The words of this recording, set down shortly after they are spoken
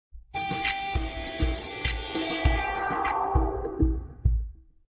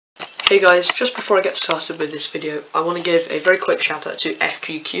Hey guys, just before I get started with this video, I want to give a very quick shout out to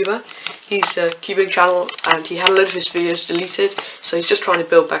FG Cuber. He's a cubing channel and he had a load of his videos deleted, so he's just trying to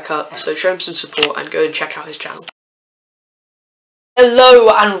build back up, so show him some support and go and check out his channel. Hello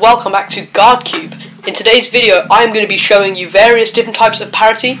and welcome back to GuardCube. In today's video I am going to be showing you various different types of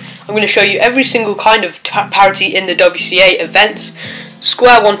parity. I'm going to show you every single kind of parity in the WCA events.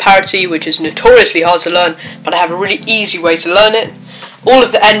 Square-1 parity, which is notoriously hard to learn, but I have a really easy way to learn it. All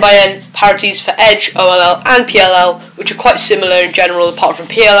of the N/N parities for Edge, OLL and PLL, which are quite similar in general apart from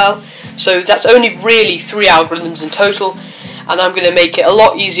PLL. So that's only really 3 algorithms in total, and I'm going to make it a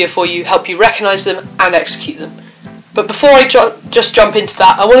lot easier for you, help you recognise them and execute them. But before I just jump into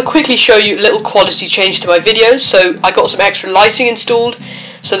that, I want to quickly show you a little quality change to my videos. So I got some extra lighting installed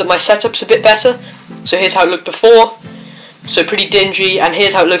so that my setup's a bit better. So here's how it looked before. So pretty dingy, and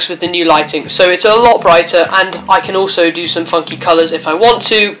here's how it looks with the new lighting. So it's a lot brighter, and I can also do some funky colours if I want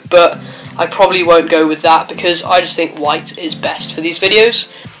to, but I probably won't go with that because I just think white is best for these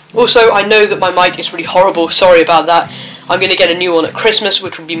videos. Also, I know that my mic is really horrible, sorry about that. I'm going to get a new one at Christmas,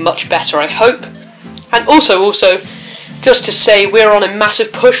 which will be much better, I hope. And also, just to say, we're on a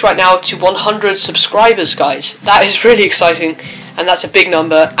massive push right now to 100 subscribers, guys. That is really exciting, and that's a big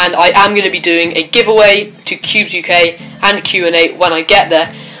number, and I am going to be doing a giveaway to Cubes UK and Q&A when I get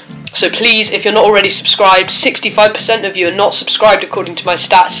there. So please, if you're not already subscribed, 65% of you are not subscribed according to my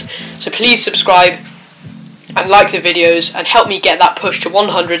stats, so please subscribe and like the videos and help me get that push to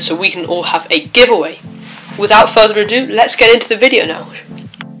 100 so we can all have a giveaway. Without further ado, let's get into the video now.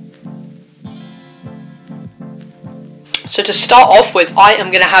 So to start off with, I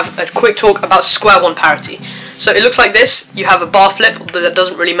am going to have a quick talk about Square-1 parity. So it looks like this. You have a bar flip, although that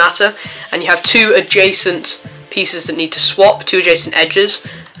doesn't really matter, and you have two adjacent pieces that need to swap, two adjacent edges,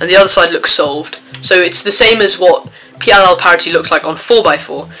 and the other side looks solved. So it's the same as what PLL parity looks like on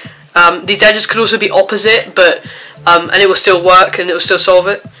 4x4. These edges could also be opposite, but and it will still work and it will still solve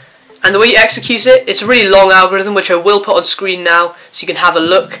it. And the way you execute it, it's a really long algorithm which I will put on screen now so you can have a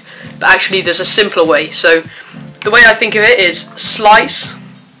look, but actually there's a simpler way. So the way I think of it is slice,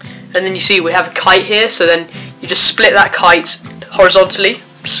 and then you see we have a kite here, so then you just split that kite horizontally,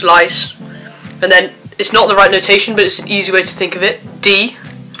 slice, and then it's not the right notation, but it's an easy way to think of it. D,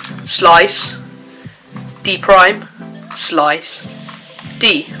 slice, D prime, slice,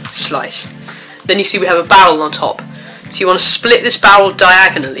 D, slice. Then you see we have a barrel on top. So you want to split this barrel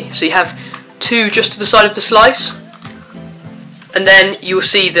diagonally. So you have two just to the side of the slice, and then you will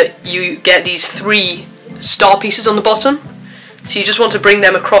see that you get these 3 star pieces on the bottom. So you just want to bring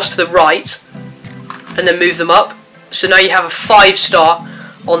them across to the right and then move them up. So now you have a 5 star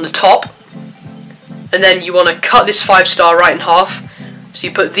on the top, and then you want to cut this 5 star right in half, so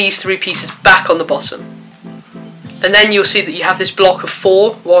you put these 3 pieces back on the bottom, and then you'll see that you have this block of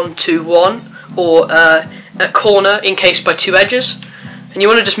 4, 1, 2, 1, or a corner encased by 2 edges, and you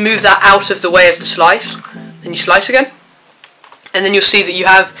want to just move that out of the way of the slice. Then you slice again, and then you'll see that you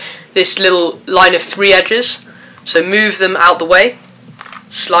have this little line of 3 edges, so move them out the way,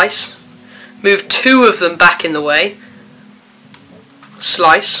 slice, move 2 of them back in the way,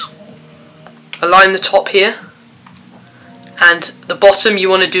 slice, align the top here, and the bottom you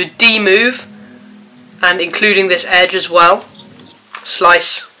want to do a D move, and including this edge as well,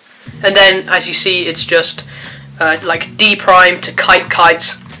 slice, and then as you see it's just like D prime to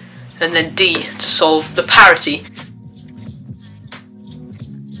kite, and then D to solve the parity.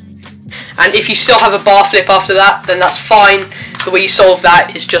 And if you still have a bar flip after that, then that's fine. The way you solve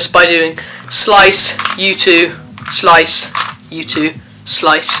that is just by doing slice, U2, slice, U2,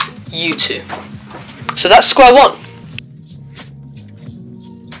 slice, U2. So that's Square-1.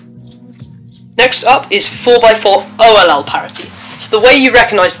 Next up is 4x4 OLL parity. So the way you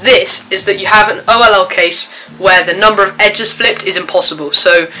recognise this is that you have an OLL case where the number of edges flipped is impossible.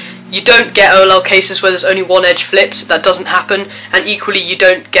 So you don't get OLL cases where there's only 1 edge flipped, that doesn't happen, and equally you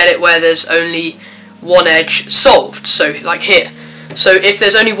don't get it where there's only 1 edge solved, so like here. So if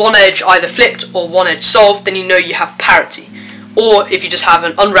there's only 1 edge either flipped or 1 edge solved, then you know you have parity, or if you just have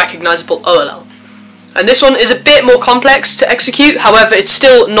an unrecognisable OLL. And this one is a bit more complex to execute, however it's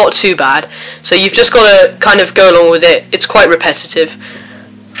still not too bad, so you've just got to kind of go along with it. It's quite repetitive.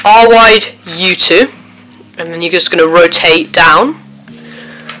 R wide U2, and then you're just going to rotate down,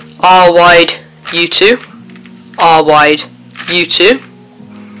 R wide U2, R wide U2,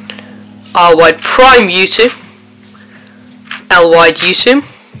 R wide prime U2, L wide U2,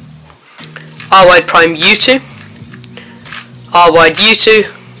 R wide prime U2, R wide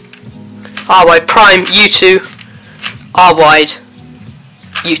U2, R wide prime U2, R wide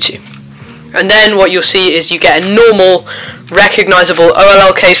U2. And then what you'll see is you get a normal, recognizable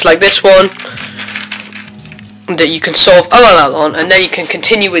OLL case like this one that you can solve OLL on, and then you can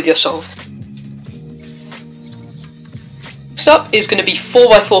continue with your solve. Next up is going to be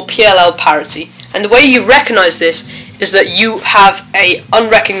 4x4 PLL parity, and the way you recognize this is that you have a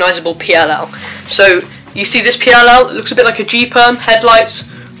unrecognizable PLL. So you see this PLL, it looks a bit like a G-perm, headlights,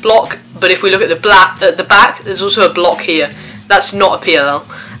 block, but if we look at the back, there's also a block here. That's not a PLL.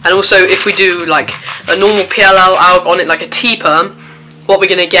 And also if we do like a normal PLL alg on it like a T-perm, what we're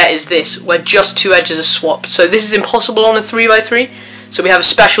going to get is this, where just two edges are swapped. So this is impossible on a 3x3, so we have a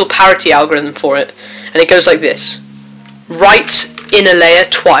special parity algorithm for it, and it goes like this. Right inner layer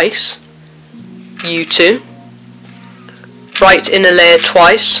twice, U2. Right inner layer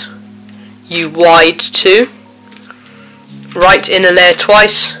twice, U wide 2. Right inner layer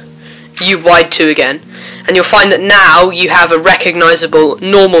twice, U wide 2 again. And you'll find that now you have a recognizable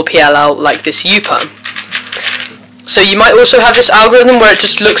normal PLL like this U-perm. So you might also have this algorithm where it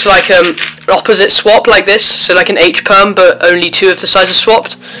just looks like an opposite swap like this, so like an H-perm but only two of the sides are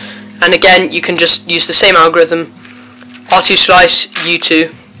swapped. And again, you can just use the same algorithm, R2 slice, U2,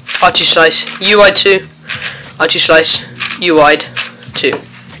 R2 slice, U wide 2, R2 slice, U wide 2.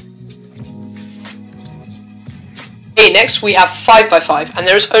 Okay, next we have 5x5, and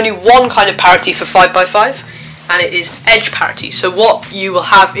there is only one kind of parity for 5x5, and it is edge parity. So what you will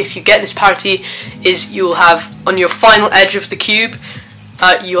have if you get this parity is you will have on your final edge of the cube,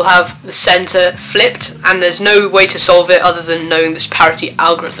 you'll have the center flipped, and there's no way to solve it other than knowing this parity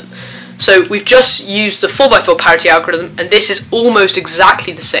algorithm. So we've just used the 4x4 parity algorithm, and this is almost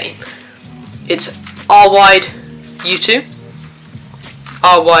exactly the same. It's R wide U2,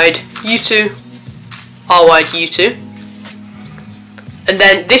 R wide U2, R wide U2, and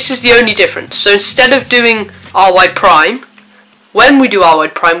then this is the only difference. So instead of doing R wide prime, when we do R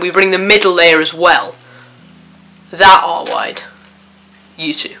wide prime, we bring the middle layer as well. That R wide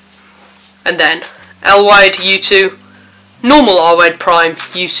U2, and then L wide U2, normal R wide prime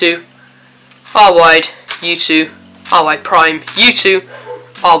U2, R wide U2, R wide prime U2,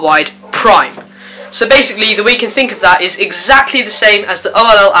 R wide prime. So basically the way you can think of that is exactly the same as the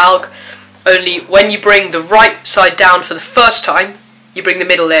OLL alg, only when you bring the right side down for the first time, you bring the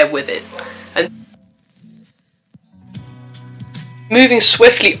middle layer with it. And moving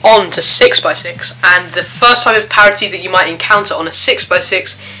swiftly on to 6x6, and the first type of parity that you might encounter on a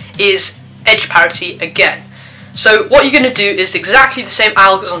 6x6 is edge parity again. So what you're going to do is exactly the same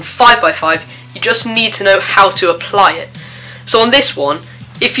alg as on 5x5, you just need to know how to apply it. So on this one,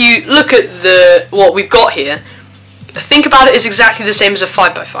 if you look at what we've got here, think about it as exactly the same as a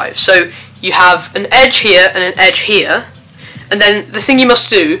 5x5. So you have an edge here and an edge here, and then the thing you must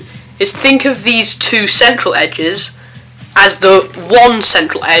do is think of these two central edges as the one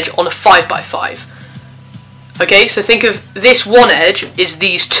central edge on a 5x5. Okay, so think of this one edge is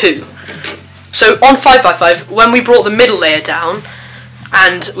these two. So on 5x5, when we brought the middle layer down,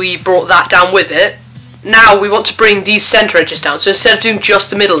 and we brought that down with it, now we want to bring these center edges down. So instead of doing just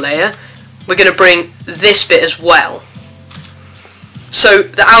the middle layer, we're going to bring this bit as well. So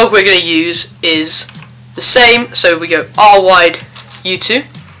the alg we're going to use is the same. So we go R wide U2,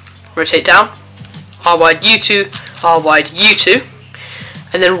 rotate down, R wide U2, R wide U2,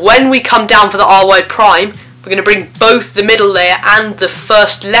 and then when we come down for the R wide prime, we're going to bring both the middle layer and the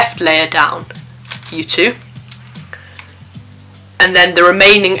first left layer down, U2, and then the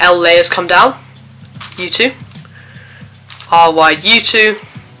remaining L layers come down, U2, R wide U2,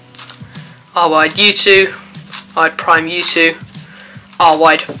 R wide U2, R wide prime U2, R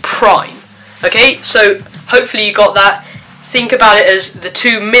wide prime. Okay, so hopefully you got that. Think about it as the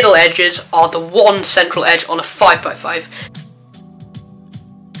two middle edges are the one central edge on a 5x5.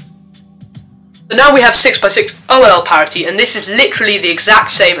 So now we have 6x6 OLL parity, and this is literally the exact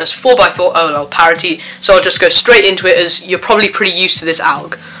same as 4x4 OLL parity, so I'll just go straight into it as you're probably pretty used to this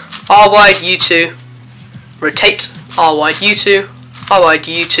alg. R wide U2, rotate, R wide U2, R wide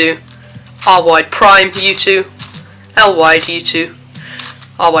U2, R wide prime U2, L wide U2,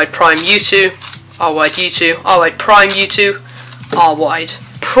 R wide prime U2, R wide U2, R wide prime U2, R wide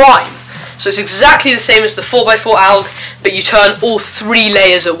prime. So it's exactly the same as the 4x4 alg, but you turn all three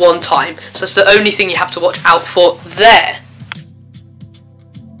layers at one time. So that's the only thing you have to watch out for there.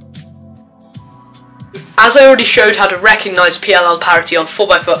 As I already showed how to recognize PLL parity on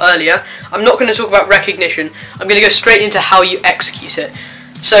 4x4 earlier, I'm not going to talk about recognition. I'm going to go straight into how you execute it.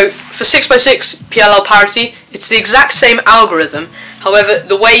 So for 6x6 PLL parity, it's the exact same algorithm. However,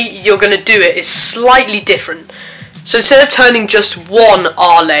 the way you're going to do it is slightly different. So instead of turning just one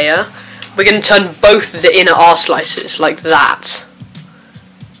R layer, we're going to turn both the inner R slices, like that.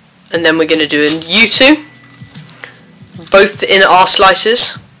 and then we're going to do in U2, both the inner R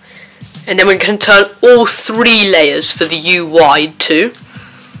slices, and then we're going to turn all 3 layers for the U wide too,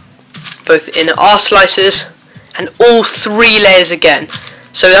 both the inner R slices and all 3 layers again.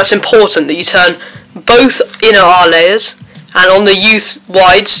 So that's important that you turn both inner R layers, and on the U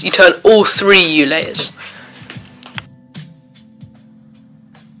wides you turn all 3 U layers.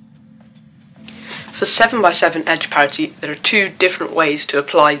 For 7x7 edge parity, there are 2 different ways to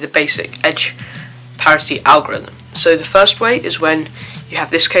apply the basic edge parity algorithm. So the first way is when you have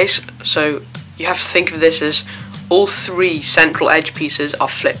this case, so you have to think of this as all 3 central edge pieces are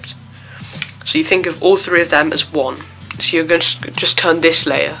flipped. So you think of all 3 of them as 1. So you're going to just turn this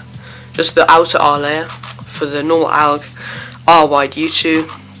layer, just the outer R layer, for the normal alg, R wide U2,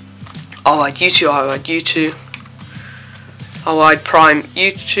 R wide U2, R wide U2, R wide prime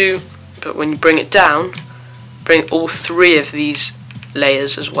U2, but when you bring it down, bring all 3 of these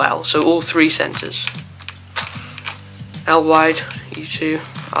layers as well, so all 3 centers. L wide U2,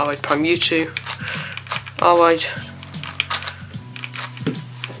 R wide prime U2, R wide,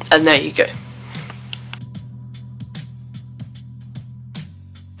 and there you go.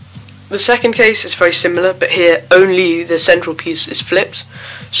 The second case is very similar, but here only the central piece is flipped,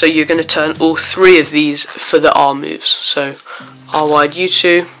 so you're going to turn all 3 of these for the R moves. So R wide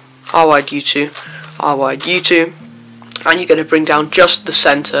U2, R wide U2, R wide U2, and you're going to bring down just the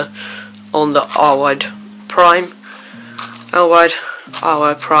center on the R wide prime, L wide, R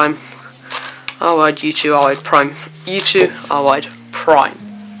wide prime, R wide U2, R wide prime U2, R wide prime.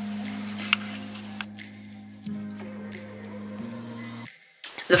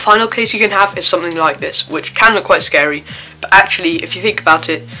 The final case you can have is something like this, which can look quite scary, but actually if you think about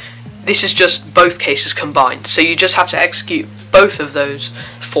it, this is just both cases combined, so you just have to execute both of those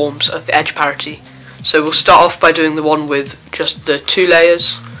forms of the edge parity. So we'll start off by doing the one with just the 2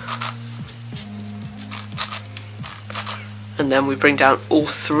 layers, and then we bring down all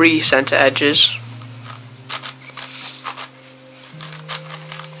 3 center edges,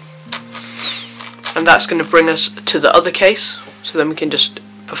 and that's going to bring us to the other case, so then we can just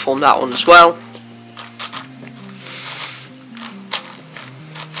perform that one as well.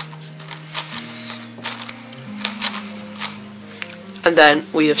 And then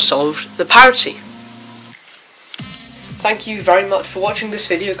we have solved the parity. Thank you very much for watching this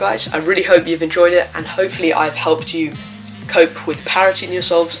video, guys. I really hope you've enjoyed it, and hopefully I've helped you cope with parity in your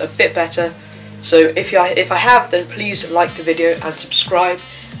solves a bit better. So if I have, then please like the video and subscribe.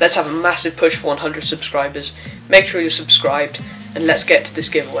 Let's have a massive push for 100 subscribers. Make sure you're subscribed, and let's get to this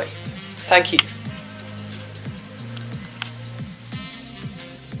giveaway. Thank you.